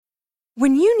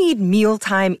When you need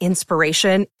mealtime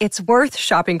inspiration, it's worth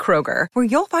shopping Kroger, where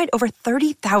you'll find over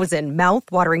 30,000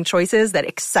 mouth-watering choices that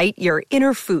excite your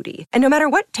inner foodie. And no matter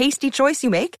what tasty choice you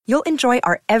make, you'll enjoy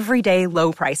our everyday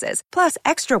low prices, plus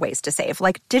extra ways to save,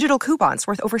 like digital coupons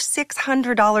worth over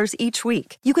 $600 each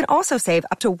week. You can also save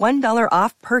up to $1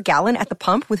 off per gallon at the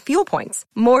pump with fuel points.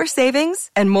 More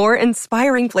savings and more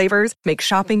inspiring flavors make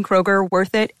shopping Kroger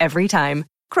worth it every time.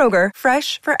 Kroger,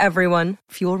 fresh for everyone.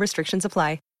 Fuel restrictions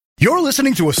apply. You're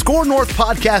listening to a Score North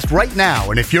podcast right now,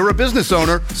 and if you're a business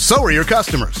owner, so are your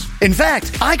customers. In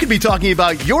fact, I could be talking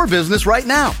about your business right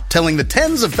now, telling the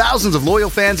tens of thousands of loyal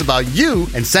fans about you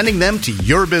and sending them to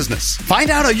your business. Find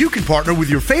out how you can partner with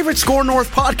your favorite Score North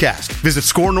podcast. Visit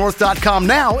scorenorth.com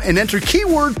now and enter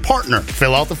keyword partner.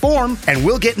 Fill out the form, and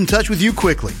we'll get in touch with you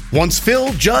quickly. Once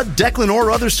Phil, Judd, Declan, or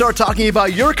others start talking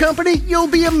about your company, you'll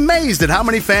be amazed at how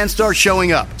many fans start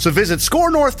showing up. So visit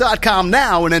scorenorth.com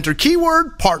now and enter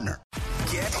keyword partner.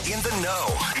 Get in the know.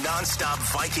 Non-stop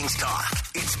Vikings talk.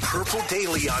 It's Purple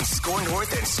Daily on Score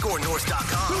North and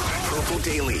scorenorth.com. Purple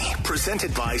Daily,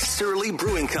 presented by Surly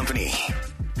Brewing Company.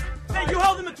 Hey, you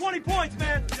held him at 20 points,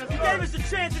 man. You gave us a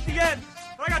chance at the end.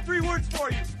 But I got 3 words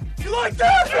for you. You like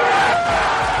that?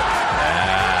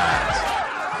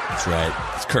 That's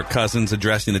right. It's Kirk Cousins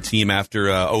addressing the team after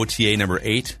OTA number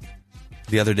 8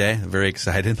 the other day. Very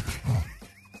excited.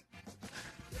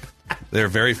 They're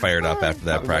very fired up after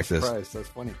that practice. That's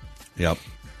funny. Yep.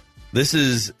 This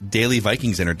is Daily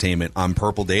Vikings Entertainment on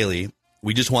Purple Daily.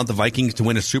 We just want the Vikings to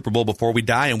win a Super Bowl before we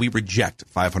die, and we reject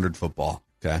 500 football.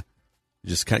 Okay?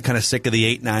 Just kind of sick of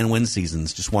the 8-9 win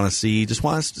seasons. Just want to see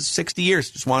 60 years.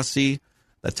 Just want to see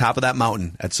the top of that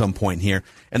mountain at some point here.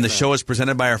 And the show is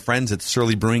presented by our friends at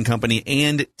Surly Brewing Company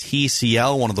and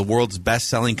TCL, one of the world's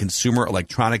best-selling consumer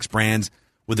electronics brands,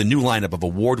 with a new lineup of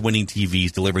award-winning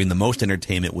TVs delivering the most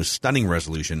entertainment with stunning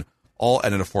resolution, all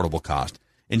at an affordable cost.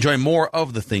 Enjoy more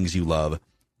of the things you love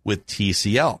with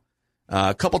TCL.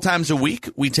 A couple times a week,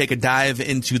 we take a dive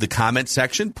into the comment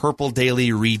section. Purple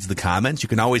Daily reads the comments. You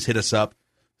can always hit us up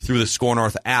through the Score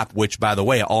North app, which, by the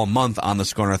way, all month on the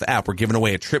Score North app, we're giving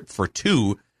away a trip for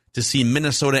 2 to see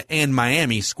Minnesota and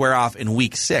Miami square off in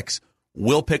Week 6.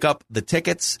 We'll pick up the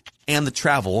tickets and the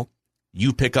travel.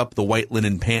 You pick up the white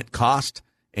linen pant cost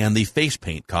and the face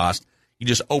paint cost. You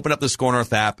just open up the Score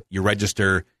North app, you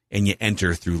register, and you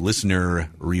enter through listener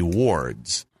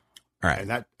rewards. All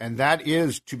right. And that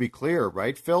is, to be clear,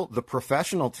 right, Phil? The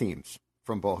professional teams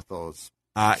from both those.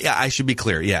 Yeah, I should be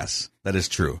clear. Yes, that is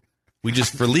true. We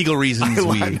just, for legal reasons,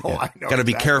 I know got to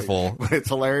be careful. But it's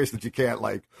hilarious that you can't,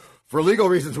 for legal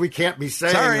reasons, we can't be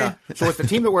saying. Sorry. So it's the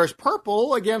team that wears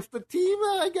purple against the team.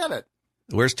 I get it.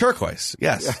 Wears turquoise.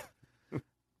 Yes. Yeah.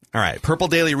 All right. Purple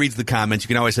Daily reads the comments. You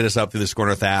can always hit us up through the Score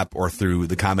North app or through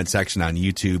the comment section on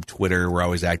YouTube, Twitter. We're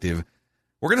always active.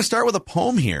 We're going to start with a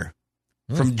poem here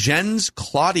from Jens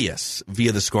Claudius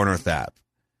via the Score North app.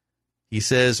 He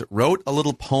says, wrote a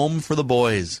little poem for the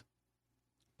boys.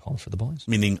 Poem for the boys?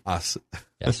 Meaning us.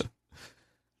 Yes.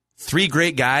 3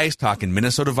 great guys talking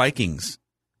Minnesota Vikings.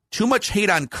 Too much hate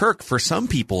on Kirk for some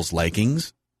people's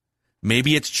likings.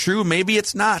 Maybe it's true, maybe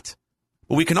it's not.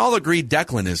 But we can all agree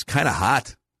Declan is kind of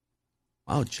hot.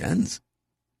 Wow, Jens.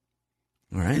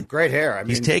 All right. Great hair.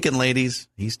 He's taken, ladies.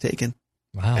 He's taken.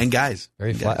 Wow. And guys.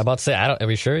 Very fly. I'm about to say, are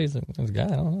we sure he's a guy? I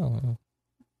don't know.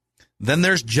 Then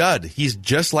there's Judd. He's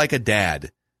just like a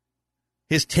dad.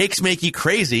 His takes make you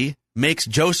crazy, makes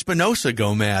Joe Spinoza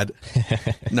go mad.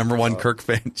 Number 1 Kirk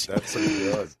fan. That's so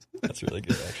good. That's really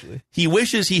good, actually. He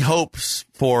wishes, he hopes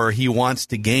for, he wants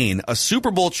to gain a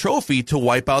Super Bowl trophy to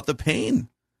wipe out the pain.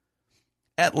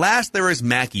 At last, there is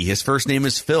Mackey. His first name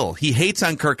is Phil. He hates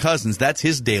on Kirk Cousins. That's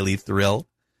his daily thrill.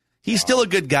 He's still a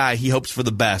good guy. He hopes for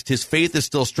the best. His faith is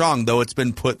still strong, though it's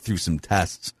been put through some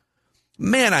tests.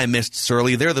 Man, I missed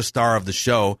Surly. They're the star of the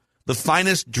show. The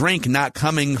finest drink not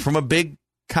coming from a big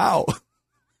cow.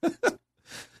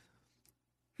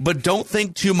 But don't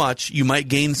think too much. You might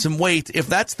gain some weight. If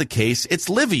that's the case, it's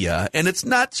Livia, and it's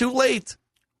not too late.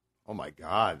 Oh, my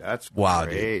God. That's wow,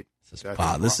 great. Dude.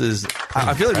 Wow, this is...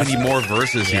 I feel like we need more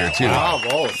verses here, too.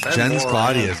 Bravo. Jens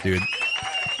Claudius, dude.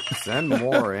 Send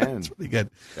more in. That's pretty good.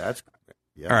 That's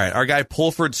yeah. All right, our guy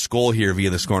Pulford Skoll here via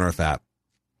the Score North app.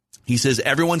 He says,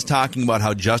 everyone's talking about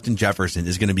how Justin Jefferson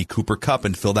is going to be Cooper Kupp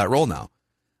and fill that role now.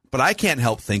 But I can't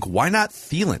help think, why not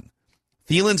Thielen?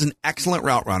 Thielen's an excellent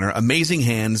route runner, amazing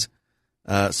hands,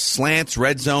 slants,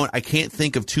 red zone. I can't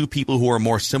think of 2 people who are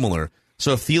more similar.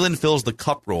 So if Thielen fills the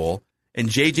Kupp role and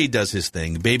JJ does his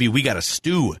thing, baby, we got a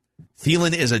stew.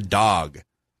 Thielen is a dog.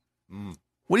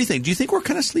 What do you think? Do you think we're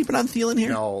kind of sleeping on Thielen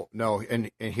here? No, and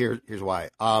here's why.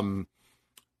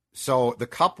 So the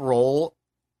Kupp role,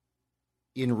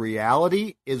 in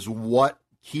reality is what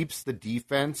keeps the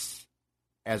defense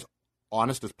as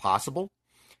honest as possible.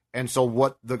 And so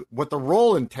what the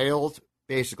role entails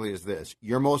basically is this.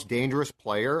 Your most dangerous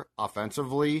player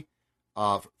offensively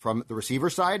from the receiver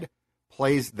side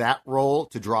plays that role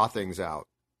to draw things out.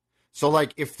 So,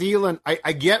 like, if Thielen,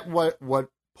 I get what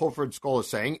Pulford Skull is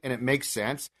saying, and it makes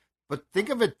sense, but think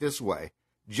of it this way.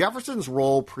 Jefferson's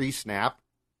role pre-snap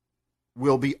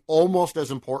will be almost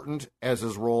as important as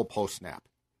his role post-snap.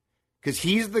 Because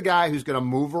he's the guy who's going to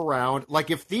move around. Like,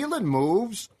 if Thielen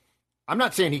moves, I'm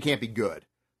not saying he can't be good,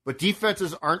 but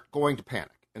defenses aren't going to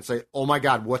panic and say, oh, my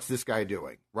God, what's this guy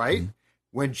doing, right? Mm-hmm.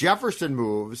 When Jefferson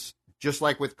moves, just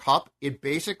like with Kupp, it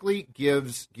basically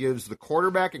gives the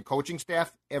quarterback and coaching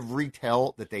staff every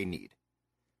tell that they need.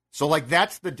 So, like,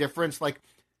 that's the difference. Like,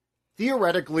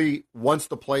 theoretically, once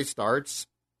the play starts,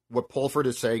 what Pulford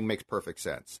is saying makes perfect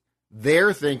sense.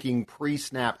 They're thinking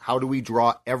pre-snap, how do we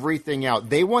draw everything out?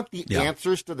 They want the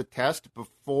answers to the test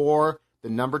before the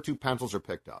number 2 pencils are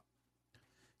picked up.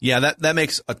 Yeah, that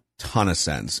makes a ton of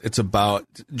sense. It's about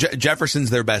Jefferson's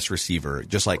their best receiver,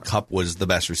 just like Kupp was the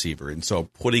best receiver. And so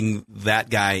putting that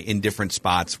guy in different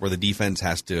spots where the defense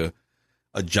has to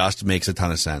adjust makes a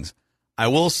ton of sense. I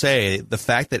will say the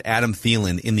fact that Adam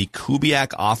Thielen in the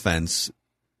Kubiak offense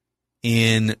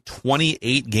in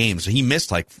 28 games, he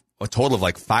missed like a total of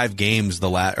like 5 games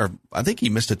I think he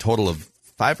missed a total of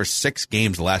 5 or 6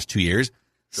 games the last 2 years.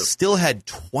 Sure. Still had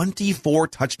 24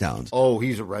 touchdowns. Oh,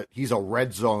 he's a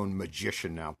red zone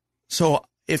magician now. So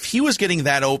if he was getting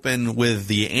that open with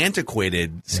the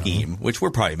antiquated scheme, which we're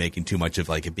probably making too much of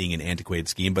like it being an antiquated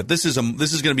scheme, but this is going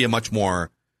to be a much more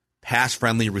pass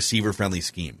friendly, receiver friendly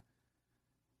scheme.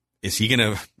 Is he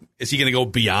gonna go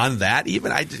beyond that?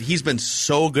 Even he's been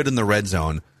so good in the red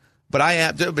zone.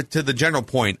 But to the general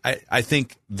point, I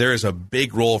think there's a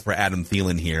big role for Adam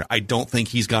Thielen here. I don't think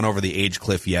he's gone over the age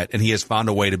cliff yet, and he has found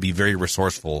a way to be very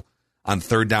resourceful on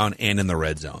third down and in the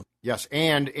red zone. Yes,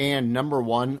 and number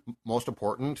one, most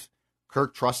important,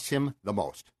 Kirk trusts him the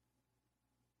most.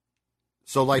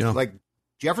 So like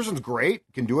Jefferson's great,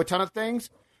 can do a ton of things,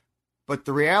 but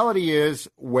the reality is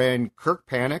when Kirk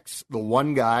panics, the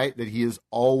one guy that he is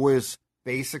always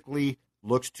basically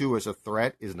looks to as a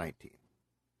threat is 19.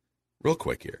 Real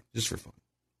quick here, just for fun.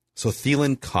 So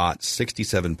Thielen caught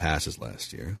 67 passes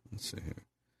last year. Let's see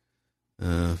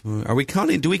here. Are we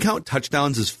counting? Do we count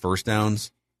touchdowns as first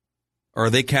downs, or are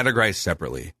they categorized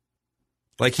separately?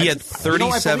 Like he had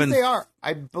 37.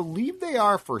 I believe they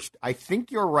are first. I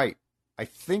think you're right. I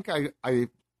think I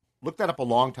looked that up a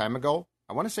long time ago.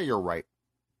 I want to say you're right.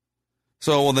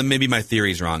 So well, then maybe my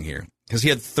theory's wrong here because he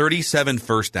had 37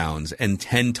 first downs and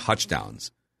 10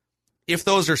 touchdowns. If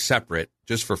those are separate,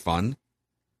 just for fun,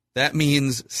 that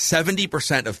means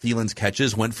 70% of Thielen's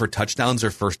catches went for touchdowns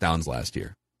or first downs last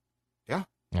year. Yeah.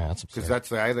 Yeah, that's because that's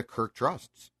the guy that Kirk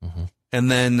trusts. Mm-hmm.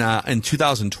 And then in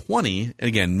 2020, and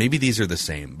again, maybe these are the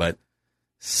same, but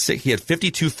he had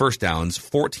 52 first downs,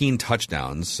 14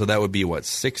 touchdowns. So that would be,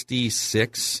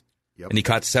 66? Yep. And he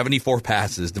caught 74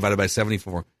 passes divided by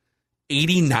 74.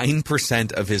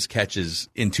 89% of his catches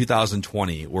in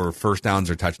 2020 were first downs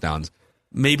or touchdowns.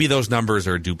 Maybe those numbers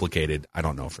are duplicated. I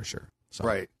don't know for sure. So.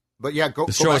 Right. But yeah,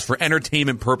 the show is for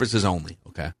entertainment purposes only.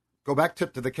 Okay. Go back to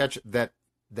the catch that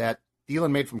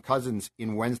Thielen made from Cousins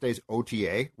in Wednesday's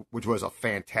OTA, which was a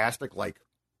fantastic, like,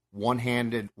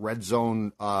 one-handed red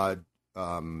zone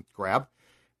grab.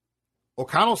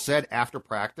 O'Connell said after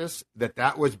practice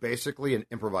that was basically an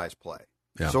improvised play.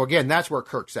 Yeah. So, again, that's where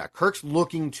Kirk's at. Kirk's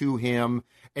looking to him,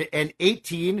 and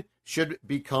 18 should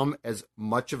become as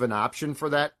much of an option for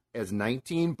that as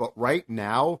 19, but right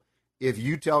now, if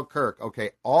you tell Kirk, okay,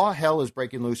 all hell is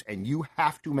breaking loose and you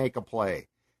have to make a play,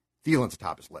 Thielen's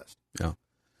atop his list. Yeah. All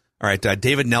right,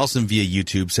 David Nelson via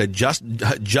YouTube said,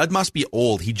 Judd must be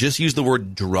old. He just used the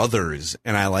word druthers,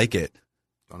 and I like it.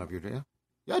 Don't have your idea?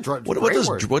 Yeah,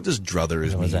 druthers. What does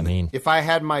druthers mean? What does that mean? If I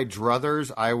had my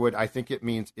druthers, I think it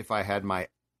means if I had my,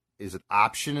 is it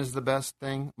option is the best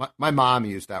thing? My mom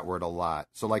used that word a lot.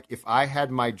 So, like, if I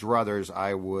had my druthers,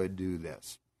 I would do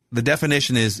this. The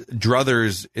definition is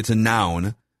druthers. It's a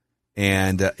noun,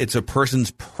 and it's a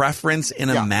person's preference in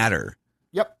a matter.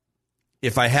 Yep.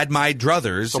 If I had my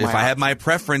druthers, if I had my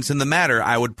preference in the matter,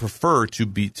 I would prefer to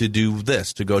do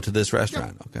this, to go to this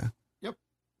restaurant. Yep. Okay. Yep.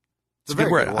 It's a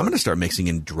good word. I'm going to start mixing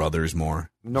in druthers more.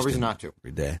 No reason not to.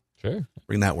 Every day. Sure.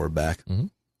 Bring that word back. Mm-hmm.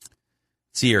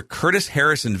 See here, Curtis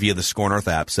Harrison via the Score North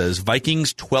app says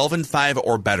Vikings 12-5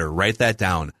 or better. Write that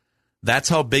down. That's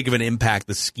how big of an impact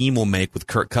the scheme will make with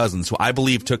Kirk Cousins, who I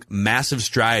believe took massive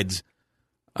strides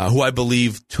who I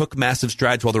believe took massive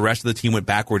strides while the rest of the team went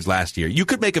backwards last year. You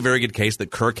could make a very good case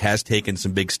that Kirk has taken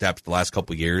some big steps the last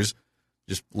couple of years,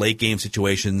 just late game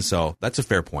situations, so that's a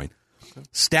fair point. Okay.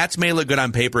 Stats may look good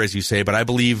on paper, as you say, but I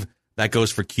believe that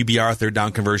goes for QBR, third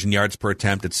down conversion, yards per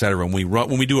attempt, etc.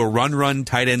 When we do a run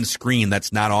tight end screen,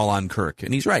 that's not all on Kirk,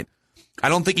 and he's right. I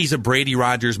don't think he's a Brady,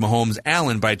 Rodgers, Mahomes,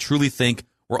 Allen, but I truly think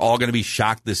we're all going to be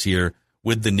shocked this year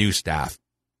with the new staff.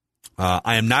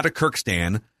 I am not a Kirk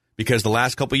stan because the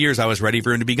last couple of years I was ready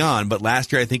for him to be gone, but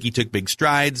last year I think he took big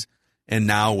strides, and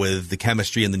now with the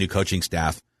chemistry and the new coaching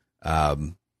staff,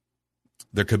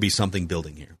 there could be something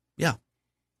building here. Yeah,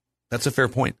 that's a fair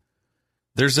point.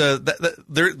 There's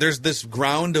this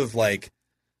ground of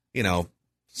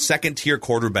second tier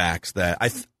quarterbacks that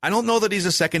I don't know that he's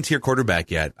a second tier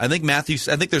quarterback yet. I think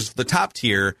there's the top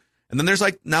tier, and then there's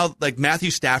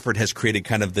Matthew Stafford has created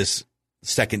kind of this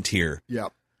second tier. Yeah.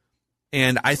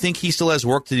 And I think he still has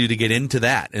work to do to get into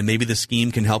that, and maybe the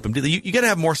scheme can help him do that. You got to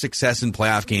have more success in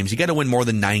playoff games. You got to win more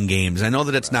than 9 games. I know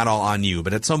that it's not all on you,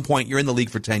 but at some point you're in the league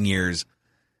for 10 years.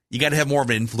 You got to have more of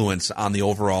an influence on the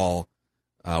overall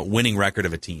winning record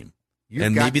of a team.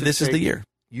 And maybe this is the year.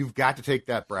 You've got to take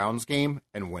that Browns game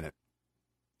and win it.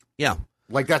 Yeah.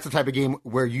 Like that's the type of game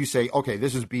where you say, okay,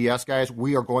 this is BS, guys.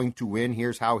 We are going to win.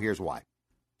 Here's how, here's why.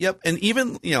 Yep. And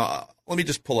even, let me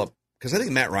just pull up, because I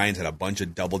think Matt Ryan's had a bunch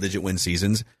of double-digit win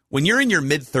seasons. When you're in your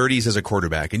mid-30s as a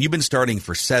quarterback and you've been starting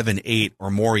for 7, 8,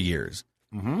 or more years,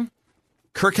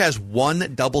 Kirk has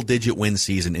 1 double-digit win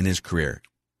season in his career.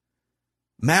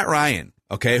 Matt Ryan,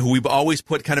 okay, who we've always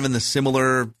put kind of in the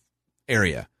similar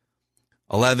area,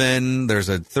 11, there's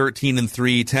a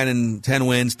 13-3, 10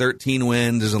 wins, 13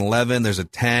 wins, there's an 11, there's a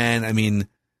 10. I mean,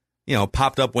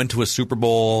 popped up, went to a Super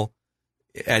Bowl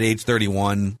at age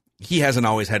 31. He hasn't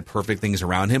always had perfect things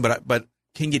around him, but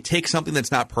can you take something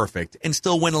that's not perfect and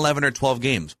still win 11 or 12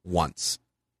 games once?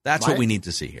 That's what we need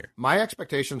to see here. My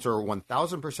expectations are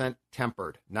 1,000%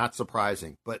 tempered, not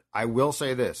surprising. But I will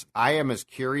say this. I am as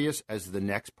curious as the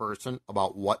next person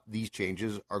about what these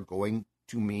changes are going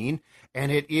to mean.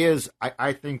 And it is,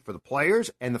 I think, for the players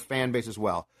and the fan base as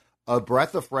well, a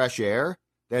breath of fresh air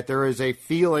that there is a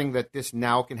feeling that this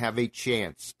now can have a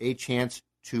chance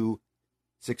to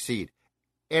succeed.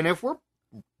 And if we're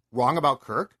wrong about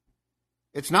Kirk,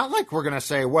 it's not like we're going to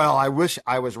say, well, I wish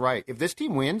I was right. If this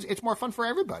team wins, it's more fun for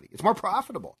everybody. It's more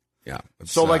profitable. Yeah.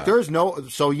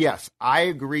 So yes, I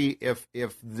agree. If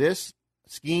this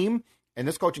scheme and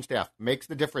this coaching staff makes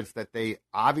the difference that they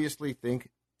obviously think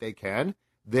they can,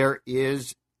 there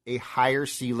is a higher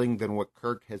ceiling than what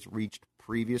Kirk has reached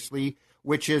previously,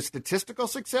 which is statistical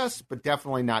success, but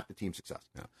definitely not the team success.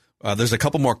 Yeah. There's a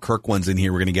couple more Kirk ones in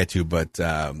here we're going to get to, but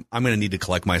I'm going to need to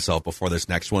collect myself before this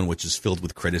next one, which is filled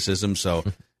with criticism. So,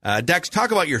 Dex,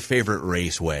 talk about your favorite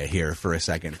raceway here for a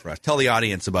second for us. Tell the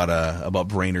audience about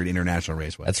Brainerd International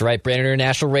Raceway. That's right, Brainerd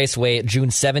International Raceway, June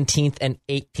 17th and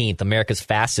 18th. America's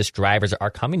fastest drivers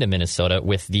are coming to Minnesota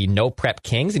with the No Prep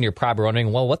Kings, and you're probably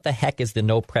wondering, well, what the heck is the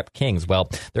No Prep Kings? Well,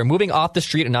 they're moving off the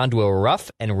street and onto a rough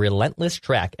and relentless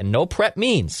track, and no prep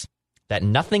means that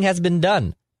nothing has been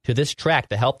done to this track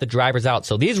to help the drivers out.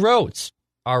 So these roads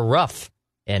are rough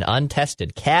and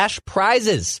untested. Cash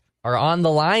prizes are on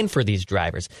the line for these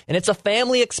drivers. And it's a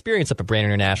family experience up at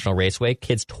Brainerd International Raceway.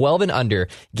 Kids 12 and under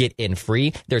get in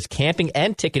free. There's camping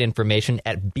and ticket information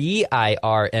at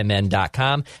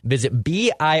BIRMN.com. Visit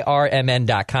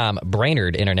BIRMN.com,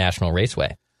 Brainerd International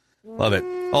Raceway. Love it.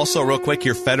 Also, real quick,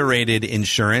 your Federated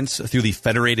insurance through the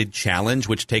Federated Challenge,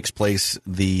 which takes place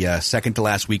the second to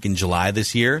last week in July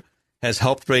this year, has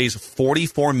helped raise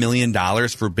 $44 million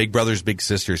for Big Brothers Big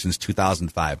Sisters since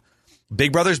 2005.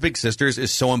 Big Brothers Big Sisters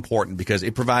is so important because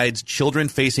it provides children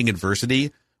facing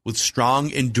adversity with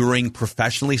strong, enduring,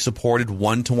 professionally supported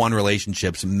one-to-one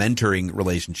relationships, mentoring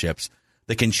relationships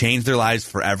that can change their lives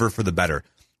forever for the better.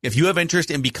 If you have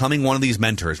interest in becoming one of these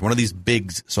mentors, one of these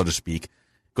bigs, so to speak,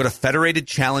 go to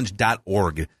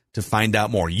federatedchallenge.org to find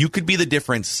out more. You could be the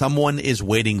difference someone is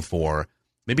waiting for.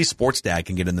 Maybe Sports Dad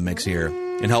can get in the mix here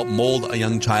and help mold a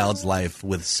young child's life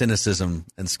with cynicism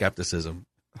and skepticism.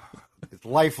 It's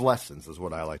life lessons is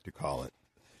what I like to call it.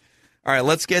 All right,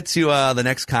 let's get to the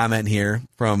next comment here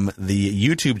from the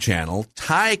YouTube channel.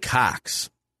 Ty Cox,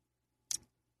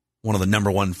 one of the number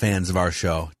one fans of our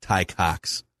show, Ty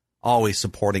Cox, always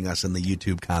supporting us in the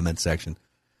YouTube comment section.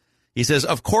 He says,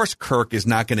 of course Kirk is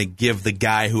not going to give the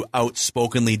guy who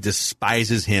outspokenly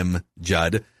despises him,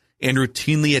 Judd, and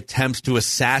routinely attempts to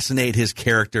assassinate his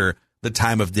character the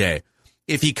time of day.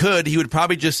 If he could, he would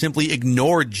probably just simply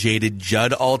ignore jaded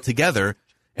Judd altogether,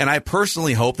 and I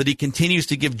personally hope that he continues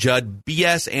to give Judd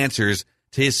BS answers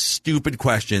to his stupid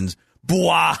questions.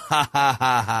 Bwah, ha, ha,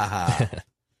 ha, ha, ha.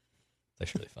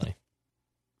 That's really funny.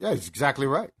 Yeah, it's exactly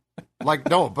right. Like,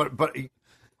 no, but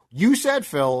you said,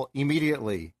 Phil,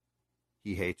 immediately,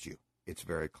 he hates you. It's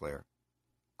very clear.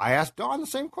 I asked Dawn the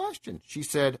same question. She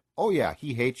said, oh, yeah,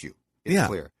 he hates you. It's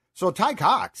clear. So, Ty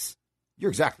Cox, you're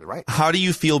exactly right. How do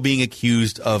you feel being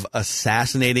accused of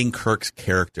assassinating Kirk's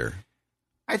character?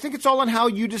 I think it's all on how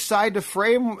you decide to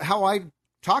frame how I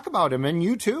talk about him, and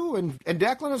you too, and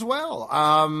Declan as well.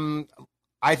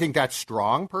 I think that's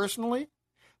strong, personally.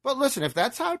 But listen, if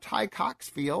that's how Ty Cox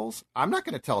feels, I'm not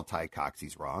going to tell Ty Cox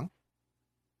he's wrong.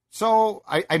 So,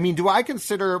 I mean, do I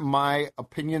consider my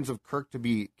opinions of Kirk to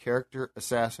be character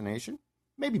assassination?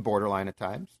 Maybe borderline at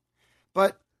times.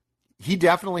 But he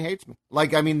definitely hates me.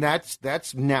 Like, I mean, that's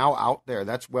now out there.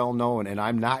 That's well known, and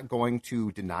I'm not going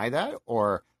to deny that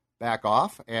or back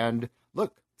off. And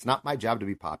look, it's not my job to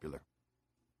be popular.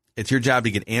 It's your job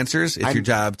to get answers. It's your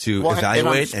job to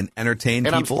evaluate and entertain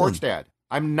people. And I'm sports dad.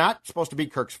 I'm not supposed to be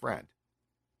Kirk's friend.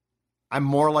 I'm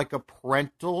more like a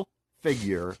parental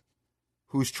figure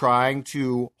who's trying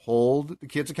to hold the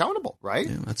kids accountable, right?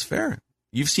 Yeah, that's fair.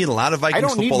 You've seen a lot of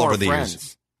Vikings football over the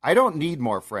years. I don't need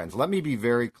more friends. Let me be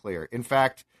very clear. In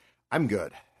fact, I'm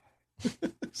good.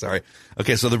 Sorry.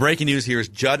 Okay, so the breaking news here is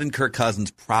Judd and Kirk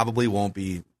Cousins probably won't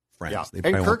be friends. Yeah. They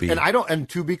probably and Kirk, won't be. And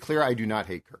to be clear, I do not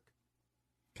hate Kirk.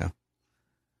 Okay.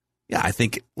 Yeah, I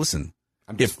think. Listen,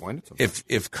 I'm disappointed.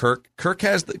 If Kirk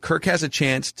has a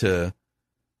chance to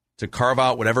carve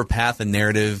out whatever path and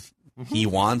narrative he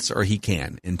wants or he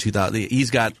can in 2000,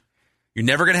 he's got. You're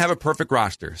never going to have a perfect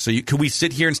roster. So could we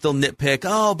sit here and still nitpick?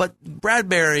 Oh, but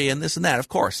Bradbury and this and that. Of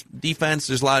course, defense.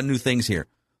 There's a lot of new things here,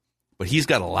 but he's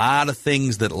got a lot of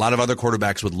things that a lot of other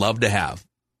quarterbacks would love to have.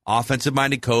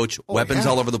 Offensive-minded coach, weapons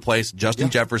all over the place. Justin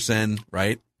Jefferson,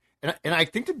 right? And I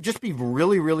think to just be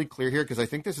really, really clear here, because I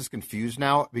think this is confused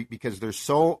now because there's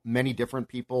so many different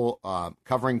people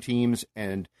covering teams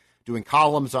and doing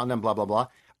columns on them, blah, blah, blah.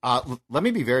 Let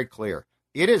me be very clear.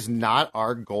 It is not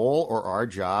our goal or our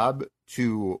job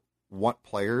to want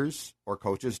players or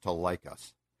coaches to like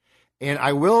us. And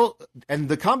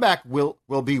the comeback will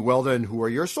be, well, then, who are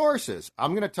your sources?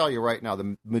 I'm going to tell you right now,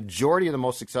 the majority of the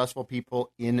most successful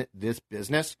people in this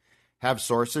business have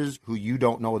sources who you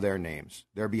don't know their names.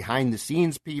 They're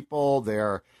behind-the-scenes people.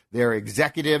 They're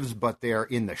executives, but they're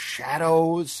in the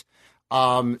shadows.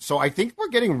 So I think we're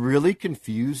getting really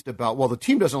confused about, well, the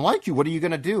team doesn't like you. What are you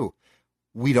going to do?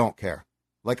 We don't care.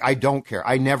 Like, I don't care.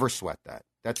 I never sweat that.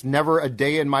 That's never a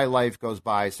day in my life goes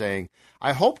by saying,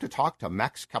 I hope to talk to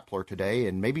Max Kepler today,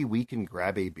 and maybe we can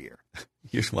grab a beer.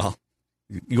 Well,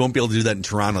 you won't be able to do that in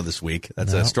Toronto this week.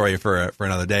 That's a story for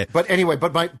another day. But anyway,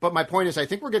 but my point is, I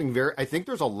think we're getting I think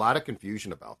there's a lot of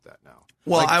confusion about that now.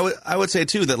 Well, I would say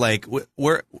too that like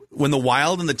when the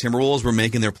Wild and the Timberwolves were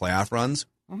making their playoff runs,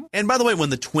 and by the way,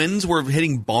 when the Twins were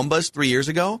hitting bombas 3 years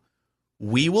ago,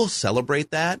 we will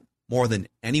celebrate that more than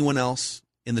anyone else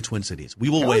in the Twin Cities. We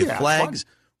will wave flags.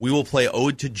 We will play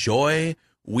Ode to Joy.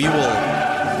 We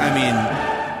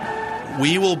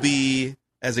will be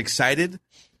as excited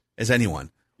as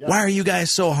anyone. Yeah. Why are you guys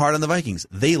so hard on the Vikings?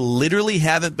 They literally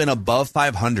haven't been above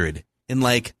 500 in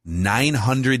like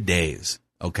 900 days.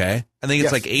 Okay? I think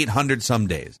it's like 800 some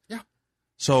days. Yeah.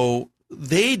 So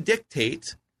they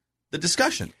dictate the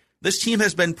discussion. This team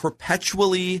has been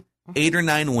perpetually 8 or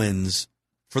 9 wins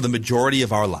for the majority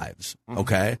of our lives.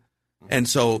 Okay? And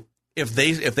so if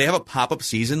they have a pop-up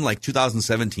season like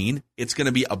 2017, it's going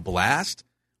to be a blast.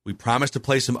 We promise to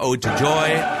play some Ode to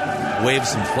Joy, wave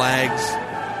some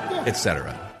flags,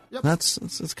 etc. Yep.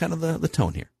 That's kind of the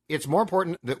tone here. It's more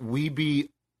important that we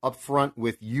be upfront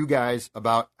with you guys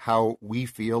about how we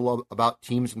feel about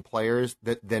teams and players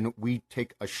that then we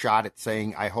take a shot at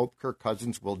saying, I hope Kirk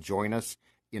Cousins will join us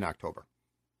in October.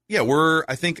 Yeah,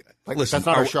 listen, that's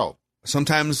not our show.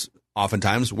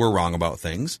 Oftentimes, we're wrong about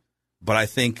things. But I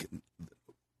think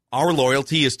our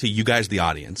loyalty is to you guys, the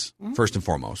audience, first and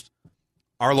foremost.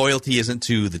 Our loyalty isn't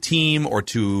to the team or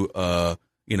to a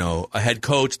head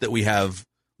coach that we have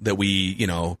that we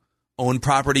own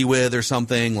property with or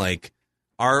something. Like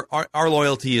our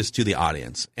loyalty is to the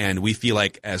audience, and we feel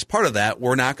like as part of that,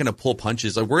 we're not going to pull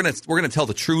punches. Like we're going to tell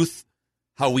the truth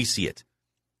how we see it.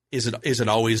 Is it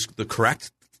always the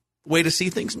correct way to see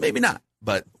things? Maybe not.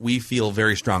 But we feel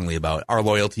very strongly about our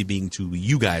loyalty being to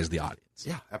you guys, the audience.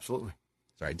 Yeah, absolutely.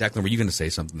 Sorry, Declan, were you going to say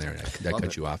something there? That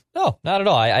cut you off? No, not at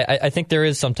all. I think there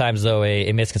is sometimes, though,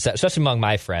 a misconception, especially among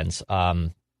my friends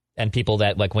and people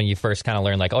that, like, when you first kind of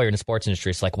learn, like, oh, you're in the sports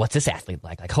industry, it's like, what's this athlete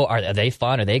like? Like, oh, are they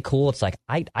fun? Are they cool? It's like,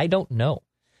 I don't know.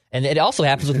 And it also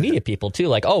happens with media people, too.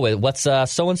 Like, oh, what's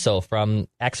so-and-so from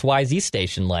XYZ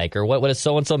station like? Or what is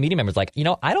so-and-so media members like?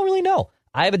 I don't really know.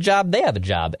 I have a job, they have a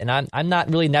job, and I'm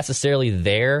not really necessarily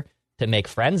there to make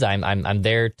friends. I'm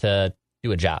there to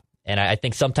do a job. And I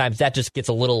think sometimes that just gets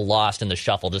a little lost in the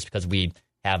shuffle just because we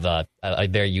have a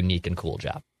very unique and cool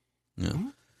job. Yeah.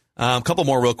 A couple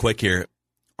more real quick here.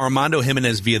 Armando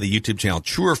Jimenez via the YouTube channel.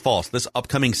 True or false? This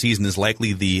upcoming season is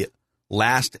likely the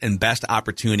last and best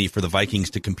opportunity for the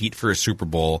Vikings to compete for a Super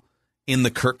Bowl in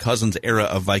the Kirk Cousins era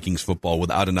of Vikings football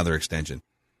without another extension.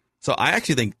 So I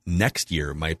actually think next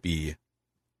year might be,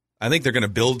 I think they're going to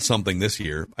build something this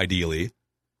year, ideally.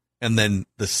 And then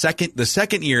the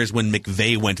second year is when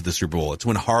McVay went to the Super Bowl. It's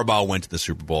when Harbaugh went to the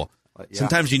Super Bowl. Yeah.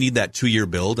 Sometimes you need that 2-year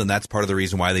build, and that's part of the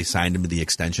reason why they signed him to the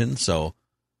extension. So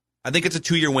I think it's a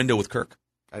 2-year window with Kirk.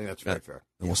 I think that's very fair.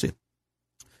 And we'll see.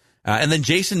 And then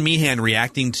Jason Meehan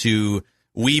reacting to,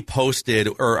 we posted,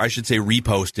 or I should say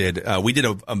reposted, we did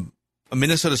a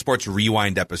Minnesota Sports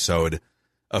Rewind episode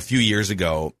a few years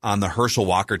ago on the Herschel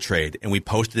Walker trade, and we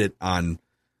posted it on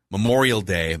Memorial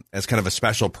Day as kind of a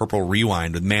special Purple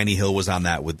Rewind with Manny Hill was on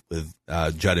that with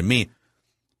Judd and me.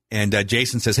 And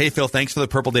Jason says, hey, Phil, thanks for the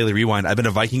Purple Daily Rewind. I've been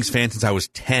a Vikings fan since I was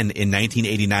 10 in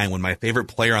 1989 when my favorite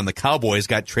player on the Cowboys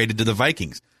got traded to the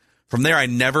Vikings. From there, I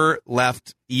never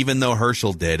left, even though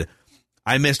Herschel did.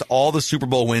 I missed all the Super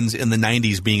Bowl wins in the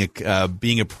 90s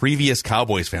being a previous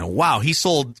Cowboys fan. Wow, he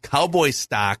sold Cowboy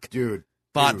stock.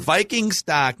 Bought Viking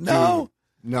stock. No.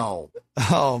 No.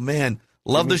 Oh, man.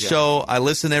 Love the show. I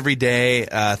listen every day.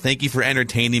 Thank you for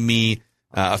entertaining me.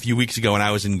 A few weeks ago when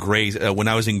I was in Greece,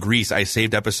 I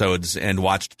saved episodes and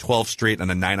watched 12 straight on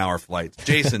a 9-hour flight.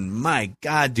 Jason, my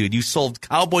God, dude, you sold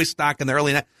Cowboy stock in the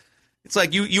early It's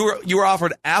like you were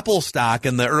offered Apple stock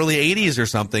in the early 80s or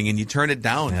something, and you turned it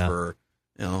down for,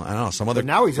 I don't know, some other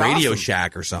Radio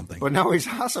Shack or something. But now he's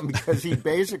awesome because he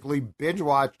basically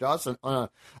binge-watched us on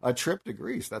a trip to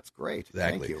Greece. That's great.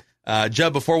 Exactly. Thank you.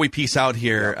 Judd, before we peace out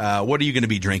here, what are you going to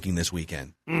be drinking this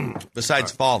weekend?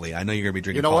 Besides Folly. I know you're going to be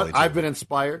drinking You know Folly what? I've been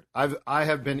inspired. I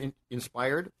have been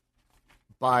inspired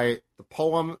by the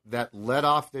poem that led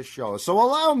off this show. So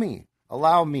allow me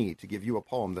to give you a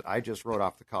poem that I just wrote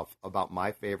off the cuff about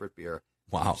my favorite beer.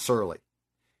 Wow. Surly.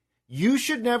 You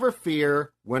should never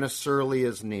fear when a Surly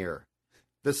is near.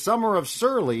 The summer of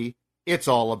Surly, it's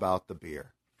all about the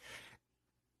beer.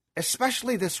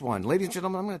 Especially this one. Ladies and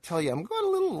gentlemen, I'm going to tell you, I'm going a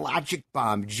little Logic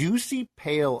Bomb. Juicy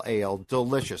Pale Ale.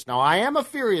 Delicious. Now, I am a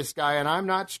Furious guy, and I'm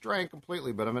not straying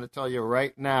completely, but I'm going to tell you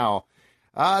right now,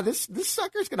 this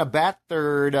sucker's going to bat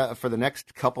third for the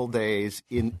next couple days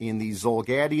in the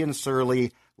Zolgadian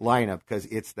Surly lineup because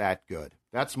it's that good.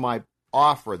 That's my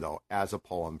offer, though, as a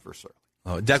poem for Surly.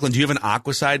 Oh, Declan, do you have an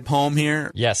Aquaside poem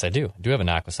here? Yes, I do. I do have an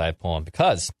Aquaside poem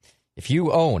because if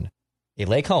you own a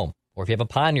lake home or if you have a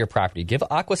pond in your property, give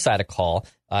Aquaside a call.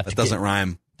 That doesn't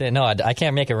rhyme. No, I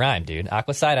can't make it rhyme, dude.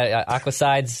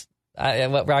 Aquaside's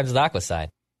what rhymes with Aquaside?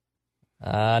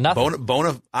 Nothing.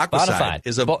 Aquaside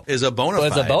is a bona fide.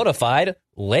 It's a bona fide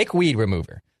lake weed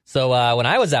remover. So when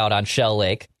I was out on Shell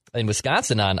Lake in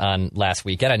Wisconsin on last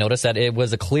weekend, I noticed that it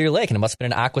was a clear lake, and it must have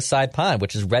been an Aquaside pond,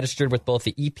 which is registered with both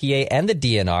the EPA and the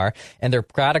DNR, and their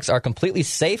products are completely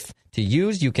safe to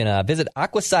use. You can visit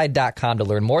Aquaside.com to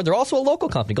learn more. They're also a local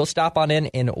company. Go stop on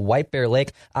in White Bear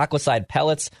Lake. Aquaside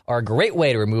pellets are a great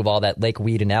way to remove all that lake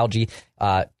weed and algae.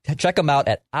 Check them out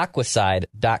at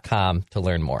Aquaside.com to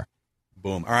learn more.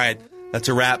 Boom. All right. That's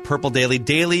a wrap. Purple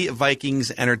Daily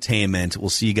Vikings Entertainment. We'll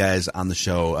see you guys on the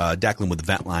show. Declan with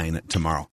Ventline tomorrow.